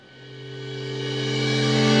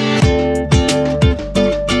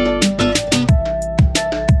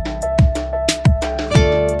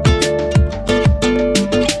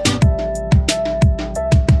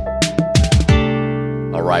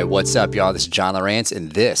What's up, y'all? This is John Lawrence,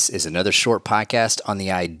 and this is another short podcast on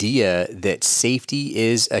the idea that safety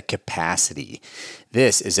is a capacity.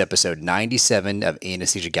 This is episode 97 of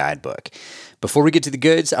Anesthesia Guidebook. Before we get to the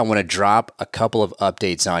goods, I want to drop a couple of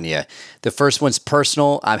updates on you. The first one's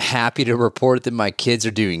personal. I'm happy to report that my kids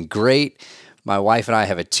are doing great. My wife and I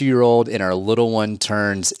have a 2-year-old, and our little one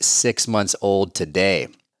turns 6 months old today.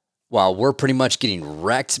 While we're pretty much getting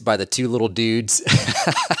wrecked by the two little dudes,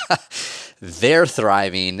 they're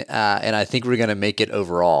thriving, and I think we're going to make it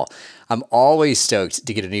overall. I'm always stoked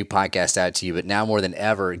to get a new podcast out to you, but now more than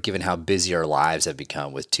ever, given how busy our lives have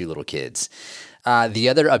become with two little kids. The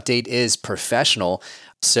other update is professional.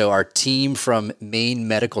 So our team from Maine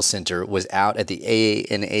Medical Center was out at the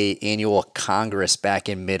AANA Annual Congress back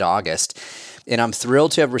in mid-August, and I'm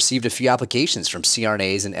thrilled to have received a few applications from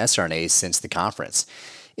CRNAs and SRNAs since the conference.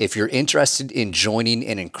 If you're interested in joining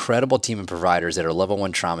an incredible team of providers at our Level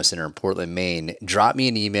 1 Trauma Center in Portland, Maine, drop me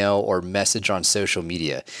an email or message on social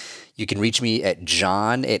media. You can reach me at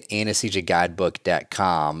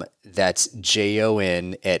john@anesthesiaguidebook.com. That's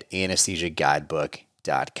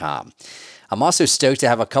JON@anesthesiaguidebook.com. I'm also stoked to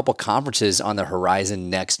have a couple conferences on the horizon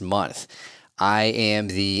next month. I am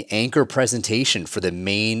the anchor presentation for the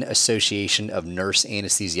Maine Association of Nurse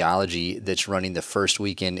Anesthesiology that's running the first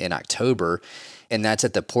weekend in October, and that's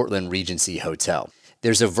at the Portland Regency Hotel.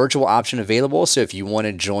 There's a virtual option available, so if you want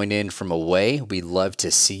to join in from away, we'd love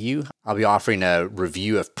to see you. I'll be offering a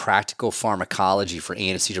review of practical pharmacology for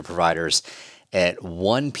anesthesia providers at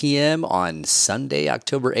 1 p.m. on Sunday,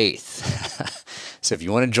 October 8th. So if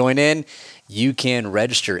you want to join in, you can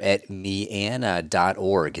register at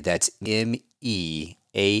meana.org. That's MEANA.org.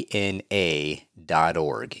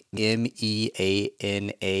 MEANA.org.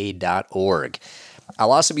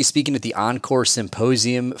 I'll also be speaking at the Encore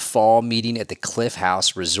Symposium fall meeting at the Cliff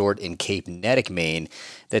House Resort in Cape Nettic, Maine,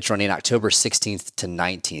 that's running October 16th to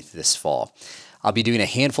 19th this fall. I'll be doing a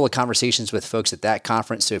handful of conversations with folks at that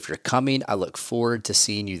conference, so if you're coming, I look forward to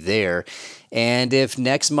seeing you there. And if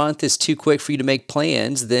next month is too quick for you to make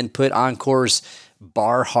plans, then put Encore's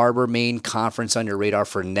Bar Harbor, Maine conference on your radar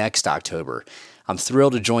for next October. I'm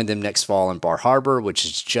thrilled to join them next fall in Bar Harbor, which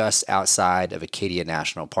is just outside of Acadia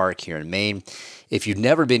National Park here in Maine. If you've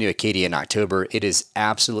never been to Acadia in October, it is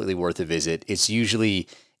absolutely worth a visit. It's usually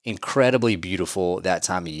incredibly beautiful that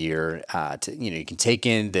time of year. You can take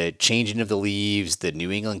in the changing of the leaves, the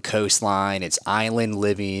New England coastline, it's island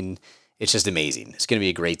living. It's just amazing. It's going to be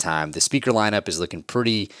a great time. The speaker lineup is looking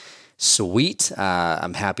pretty sweet.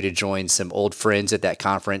 I'm happy to join some old friends at that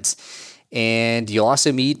conference. And you'll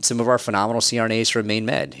also meet some of our phenomenal CRNAs from Maine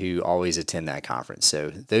Med who always attend that conference. So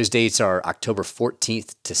those dates are October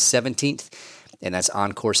 14th to 17th, and that's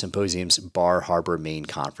Encore Symposium's Bar Harbor, Maine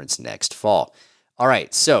conference next fall. All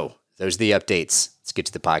right, so those are the updates. Let's get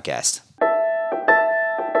to the podcast.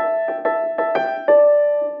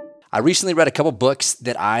 I recently read a couple books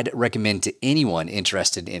that I'd recommend to anyone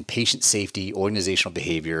interested in patient safety, organizational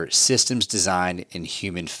behavior, systems design, and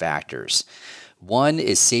human factors. One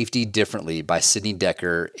is Safety Differently by Sidney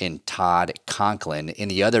Dekker and Todd Conklin, and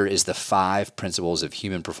the other is The 5 Principles of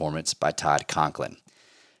Human Performance by Todd Conklin.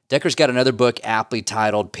 Dekker's got another book aptly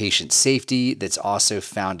titled Patient Safety that's also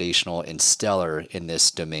foundational and stellar in this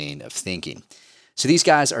domain of thinking. So these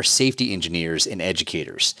guys are safety engineers and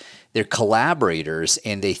educators. They're collaborators,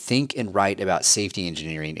 and they think and write about safety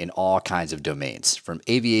engineering in all kinds of domains, from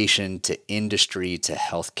aviation to industry to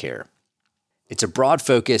healthcare. It's a broad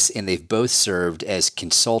focus, and they've both served as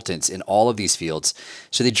consultants in all of these fields,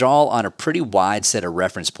 so they draw on a pretty wide set of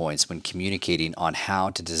reference points when communicating on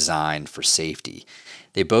how to design for safety.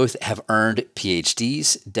 They both have earned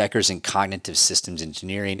PhDs, Dekker's in Cognitive Systems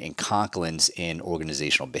Engineering and Conklin's in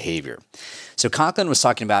Organizational Behavior. So Conklin was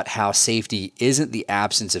talking about how safety isn't the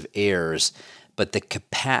absence of errors, but the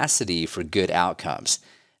capacity for good outcomes.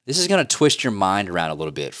 This is going to twist your mind around a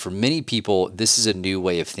little bit. For many people, this is a new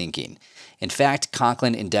way of thinking. In fact,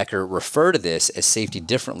 Conklin and Dekker refer to this as Safety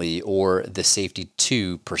Differently, or the Safety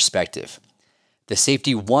 2 perspective. The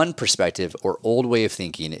Safety 1 perspective, or old way of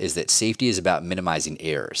thinking, is that safety is about minimizing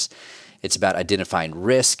errors. It's about identifying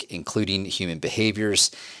risk, including human behaviors,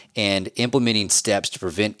 and implementing steps to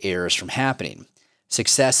prevent errors from happening.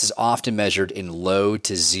 Success is often measured in low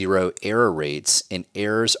to zero error rates, and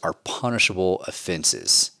errors are punishable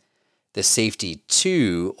offenses. The Safety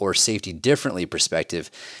 2, or Safety Differently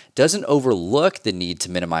perspective, doesn't overlook the need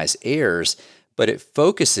to minimize errors, but it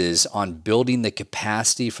focuses on building the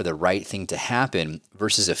capacity for the right thing to happen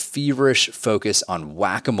versus a feverish focus on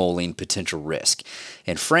whack-a-moling potential risk,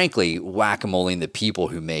 and frankly, whack-a-moling the people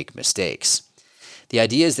who make mistakes. The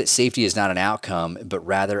idea is that safety is not an outcome, but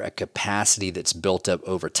rather a capacity that's built up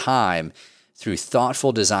over time through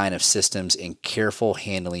thoughtful design of systems and careful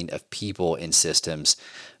handling of people in systems,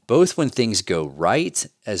 both when things go right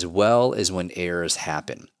as well as when errors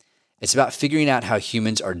happen. It's about figuring out how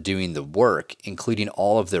humans are doing the work, including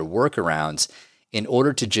all of their workarounds, in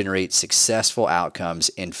order to generate successful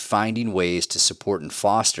outcomes and finding ways to support and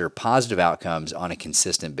foster positive outcomes on a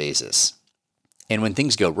consistent basis. And when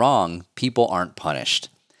things go wrong, people aren't punished.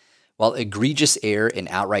 While egregious error and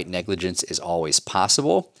outright negligence is always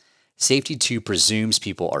possible, Safety 2 presumes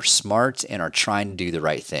people are smart and are trying to do the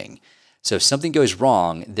right thing. So if something goes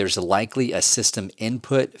wrong, there's likely a system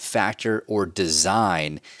input, factor, or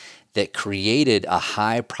design that created a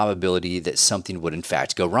high probability that something would in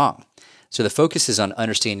fact go wrong. So the focus is on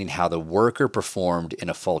understanding how the worker performed in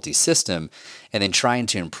a faulty system and then trying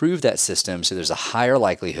to improve that system so there's a higher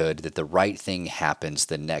likelihood that the right thing happens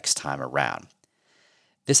the next time around.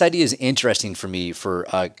 This idea is interesting for me for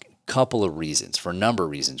a couple of reasons, for a number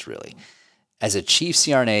of reasons really. As a chief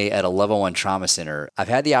CRNA at a level 1 trauma center, I've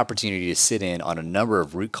had the opportunity to sit in on a number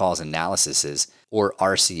of root cause analyses, or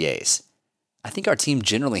RCAs. I think our team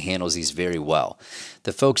generally handles these very well.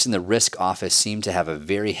 The folks in the risk office seem to have a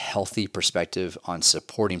very healthy perspective on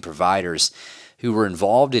supporting providers who were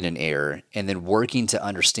involved in an error and then working to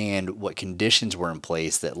understand what conditions were in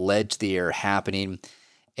place that led to the error happening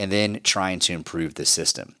and then trying to improve the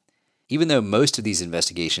system. Even though most of these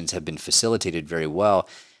investigations have been facilitated very well,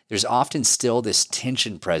 there's often still this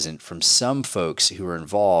tension present from some folks who are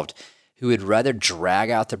involved who would rather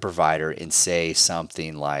drag out the provider and say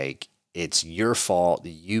something like, it's your fault,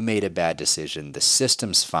 you made a bad decision, the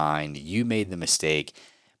system's fine, you made the mistake.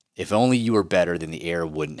 If only you were better, then the error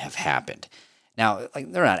wouldn't have happened. Now,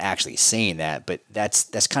 they're not actually saying that, but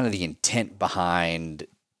that's kind of the intent behind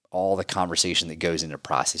all the conversation that goes into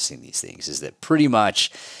processing these things, is that pretty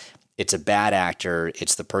much it's a bad actor,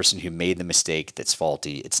 it's the person who made the mistake that's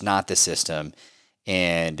faulty, it's not the system.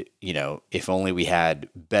 And, if only we had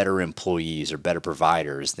better employees or better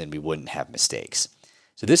providers, then we wouldn't have mistakes.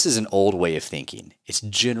 So this is an old way of thinking. It's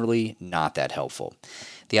generally not that helpful.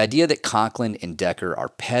 The idea that Conklin and Decker are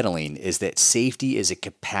peddling is that safety is a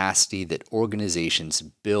capacity that organizations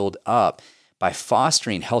build up by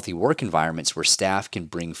fostering healthy work environments where staff can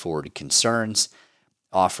bring forward concerns,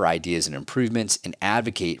 offer ideas and improvements, and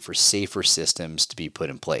advocate for safer systems to be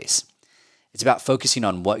put in place. It's about focusing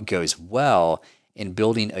on what goes well and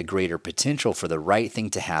building a greater potential for the right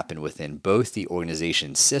thing to happen within both the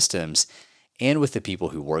organization's systems and with the people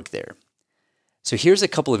who work there. So here's a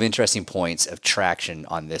couple of interesting points of traction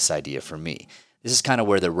on this idea for me. This is kind of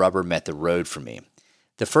where the rubber met the road for me.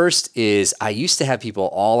 The first is I used to have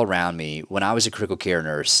people all around me when I was a critical care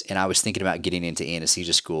nurse and I was thinking about getting into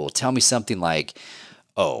anesthesia school tell me something like,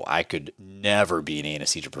 oh, I could never be an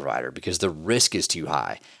anesthesia provider because the risk is too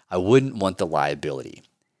high. I wouldn't want the liability.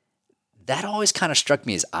 That always kind of struck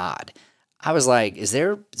me as odd. I was like, is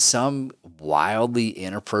there some wildly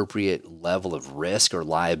inappropriate level of risk or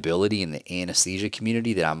liability in the anesthesia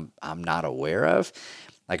community that I'm not aware of?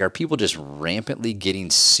 Like, are people just rampantly getting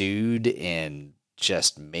sued and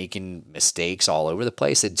just making mistakes all over the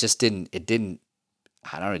place? It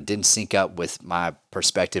didn't sync up with my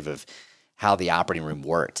perspective of how the operating room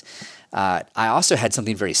worked. I also had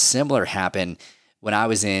something very similar happen when I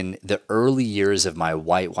was in the early years of my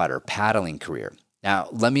whitewater paddling career. Now,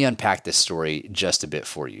 let me unpack this story just a bit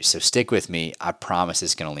for you. So stick with me. I promise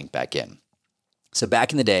it's going to link back in. So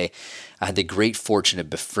back in the day, I had the great fortune of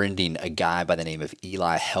befriending a guy by the name of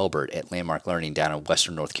Eli Helbert at Landmark Learning down in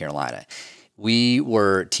Western North Carolina. We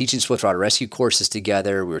were teaching swiftwater rescue courses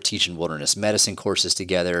together. We were teaching wilderness medicine courses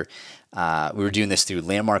together. We were doing this through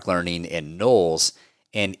Landmark Learning and Knowles.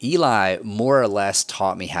 And Eli more or less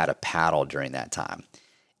taught me how to paddle during that time.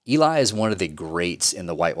 Eli is one of the greats in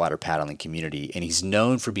the whitewater paddling community, and he's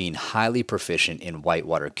known for being highly proficient in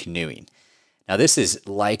whitewater canoeing. Now, this is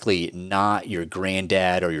likely not your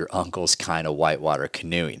granddad or your uncle's kind of whitewater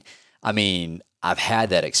canoeing. I mean, I've had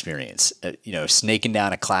that experience, snaking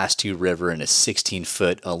down a Class 2 river in a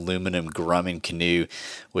 16-foot aluminum Grumman canoe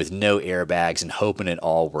with no airbags and hoping it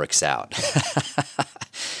all works out.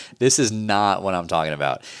 This is not what I'm talking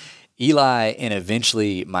about. Eli, and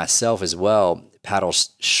eventually myself as well, paddle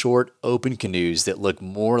short, open canoes that look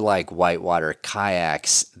more like whitewater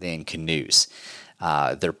kayaks than canoes.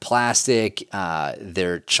 They're plastic.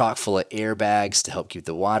 They're chock full of airbags to help keep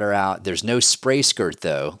the water out. There's no spray skirt,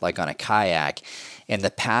 though, like on a kayak. And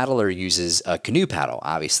the paddler uses a canoe paddle,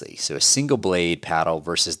 obviously. So a single blade paddle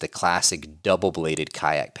versus the classic double bladed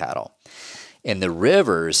kayak paddle. And the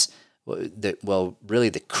rivers,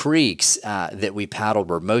 the creeks that we paddled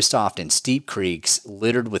were most often steep creeks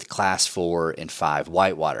littered with Class 4 and 5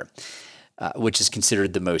 whitewater. which is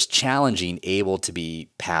considered the most challenging able to be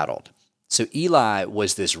paddled. So Eli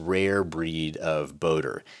was this rare breed of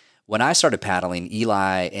boater. When I started paddling,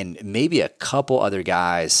 Eli and maybe a couple other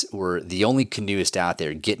guys were the only canoeists out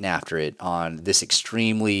there getting after it on this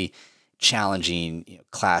extremely challenging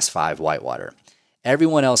Class 5 whitewater.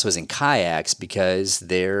 Everyone else was in kayaks because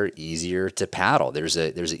they're easier to paddle. There's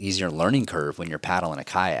an easier learning curve when you're paddling a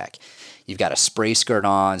kayak. You've got a spray skirt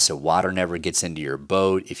on so water never gets into your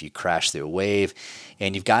boat if you crash through a wave.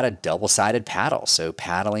 And you've got a double-sided paddle. So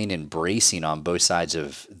paddling and bracing on both sides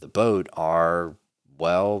of the boat are,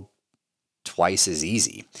 well, twice as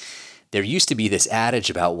easy. There used to be this adage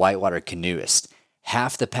about whitewater canoeists: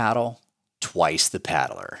 half the paddle, twice the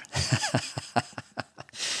paddler.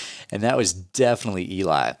 And that was definitely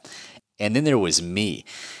Eli. And then there was me,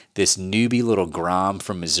 this newbie little Grom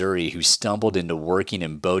from Missouri who stumbled into working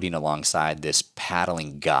and boating alongside this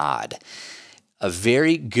paddling god. A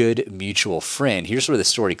very good mutual friend, here's where the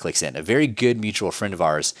story clicks in, a very good mutual friend of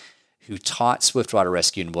ours who taught swiftwater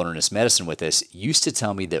rescue and wilderness medicine with us used to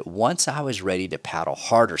tell me that once I was ready to paddle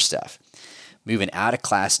harder stuff, moving out of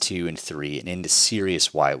Class 2 and 3 and into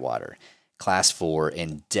serious whitewater, Class 4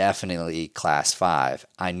 and definitely Class 5,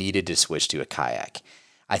 I needed to switch to a kayak.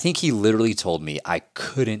 I think he literally told me I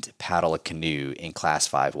couldn't paddle a canoe in Class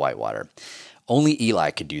 5 whitewater. Only Eli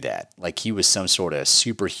could do that, like he was some sort of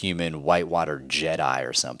superhuman whitewater Jedi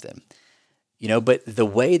or something. But the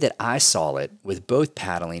way that I saw it with both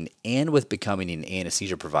paddling and with becoming an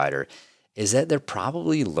anesthesia provider is that they're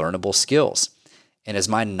probably learnable skills. And as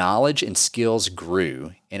my knowledge and skills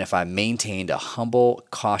grew, and if I maintained a humble,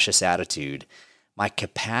 cautious attitude, my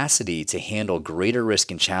capacity to handle greater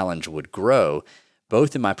risk and challenge would grow,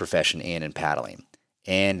 both in my profession and in paddling.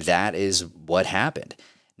 And that is what happened.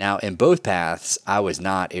 Now, in both paths, I was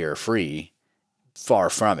not error-free.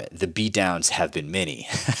 Far from it. The beatdowns have been many.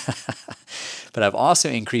 But I've also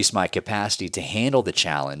increased my capacity to handle the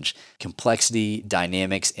challenge, complexity,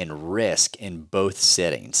 dynamics, and risk in both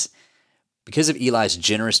settings. Because of Eli's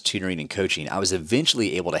generous tutoring and coaching, I was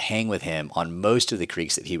eventually able to hang with him on most of the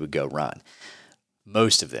creeks that he would go run.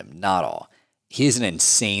 Most of them, not all. He is an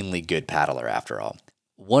insanely good paddler after all.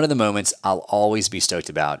 One of the moments I'll always be stoked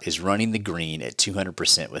about is running the green at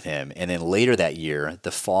 200% with him, and then later that year,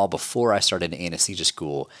 the fall before I started anesthesia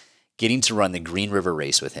school, getting to run the Green River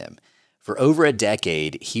Race with him. For over a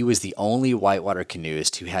decade, he was the only whitewater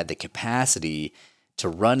canoeist who had the capacity to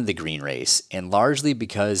run the Green Race, and largely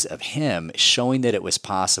because of him showing that it was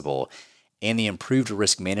possible and the improved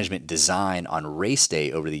risk management design on race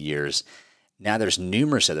day over the years, now there's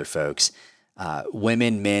numerous other folks,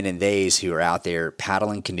 women, men, and theys who are out there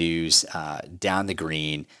paddling canoes down the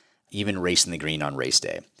green, even racing the green on race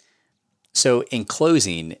day. So in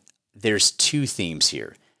closing, there's two themes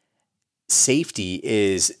here. Safety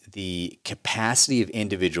is the capacity of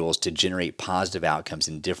individuals to generate positive outcomes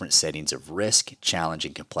in different settings of risk, challenge,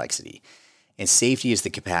 and complexity. And safety is the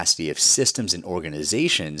capacity of systems and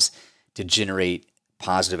organizations to generate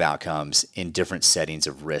positive outcomes in different settings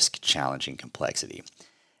of risk, challenge, and complexity.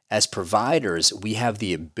 As providers, we have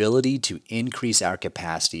the ability to increase our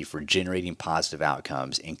capacity for generating positive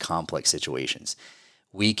outcomes in complex situations.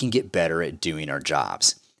 We can get better at doing our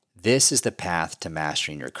jobs. This is the path to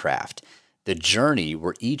mastering your craft, the journey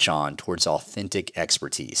we're each on towards authentic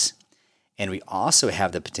expertise. And we also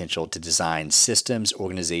have the potential to design systems,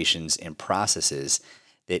 organizations, and processes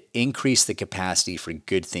that increase the capacity for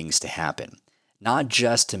good things to happen, not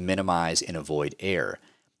just to minimize and avoid error.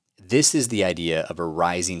 This is the idea of a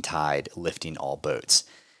rising tide lifting all boats.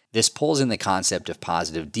 This pulls in the concept of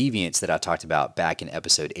positive deviance that I talked about back in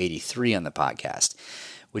episode 83 on the podcast,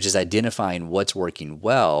 which is identifying what's working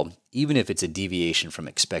well, even if it's a deviation from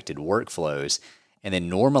expected workflows, and then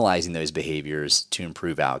normalizing those behaviors to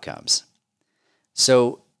improve outcomes.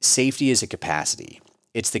 So safety is a capacity.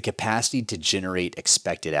 It's the capacity to generate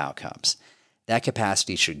expected outcomes. That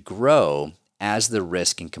capacity should grow as the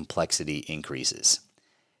risk and complexity increases.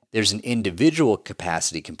 There's an individual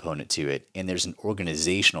capacity component to it, and there's an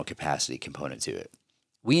organizational capacity component to it.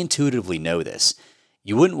 We intuitively know this.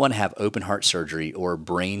 You wouldn't want to have open heart surgery or a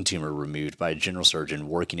brain tumor removed by a general surgeon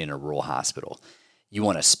working in a rural hospital. You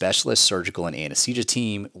want a specialist surgical and anesthesia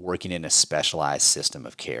team working in a specialized system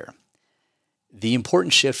of care. The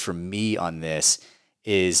important shift for me on this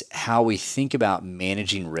is how we think about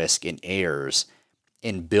managing risk and errors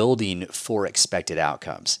and building for expected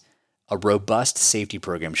outcomes. A robust safety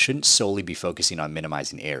program shouldn't solely be focusing on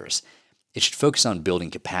minimizing errors. It should focus on building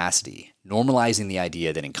capacity, normalizing the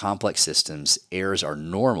idea that in complex systems, errors are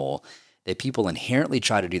normal, that people inherently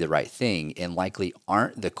try to do the right thing and likely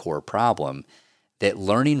aren't the core problem, that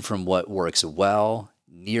learning from what works well,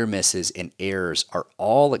 near misses, and errors are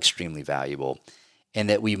all extremely valuable, and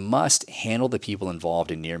that we must handle the people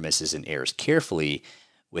involved in near misses and errors carefully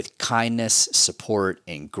with kindness, support,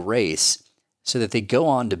 and grace so that they go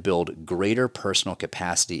on to build greater personal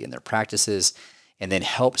capacity in their practices and then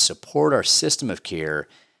help support our system of care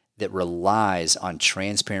that relies on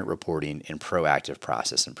transparent reporting and proactive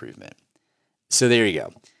process improvement. So there you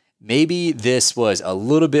go. Maybe this was a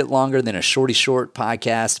little bit longer than a short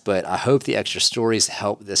podcast, but I hope the extra stories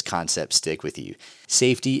help this concept stick with you.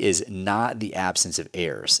 Safety is not the absence of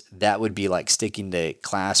errors. That would be like sticking to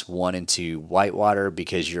class 1 and 2 whitewater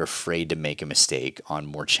because you're afraid to make a mistake on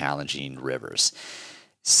more challenging rivers.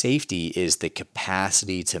 Safety is the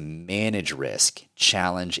capacity to manage risk,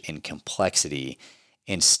 challenge, and complexity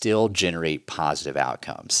and still generate positive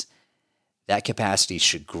outcomes. That capacity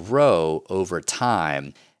should grow over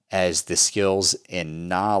time as the skills and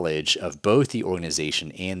knowledge of both the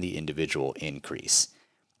organization and the individual increase.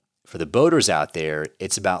 For the boaters out there,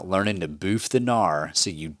 it's about learning to boof the gnar so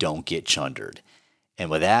you don't get chundered. And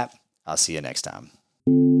with that, I'll see you next time.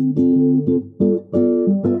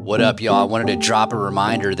 What up, y'all? I wanted to drop a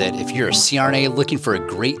reminder that if you're a CRNA looking for a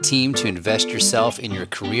great team to invest yourself and your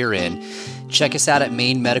career in, check us out at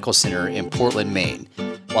Maine Medical Center in Portland, Maine.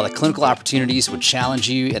 While the clinical opportunities would challenge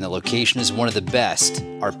you and the location is one of the best,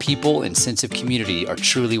 our people and sense of community are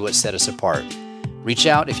truly what set us apart. Reach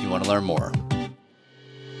out if you want to learn more.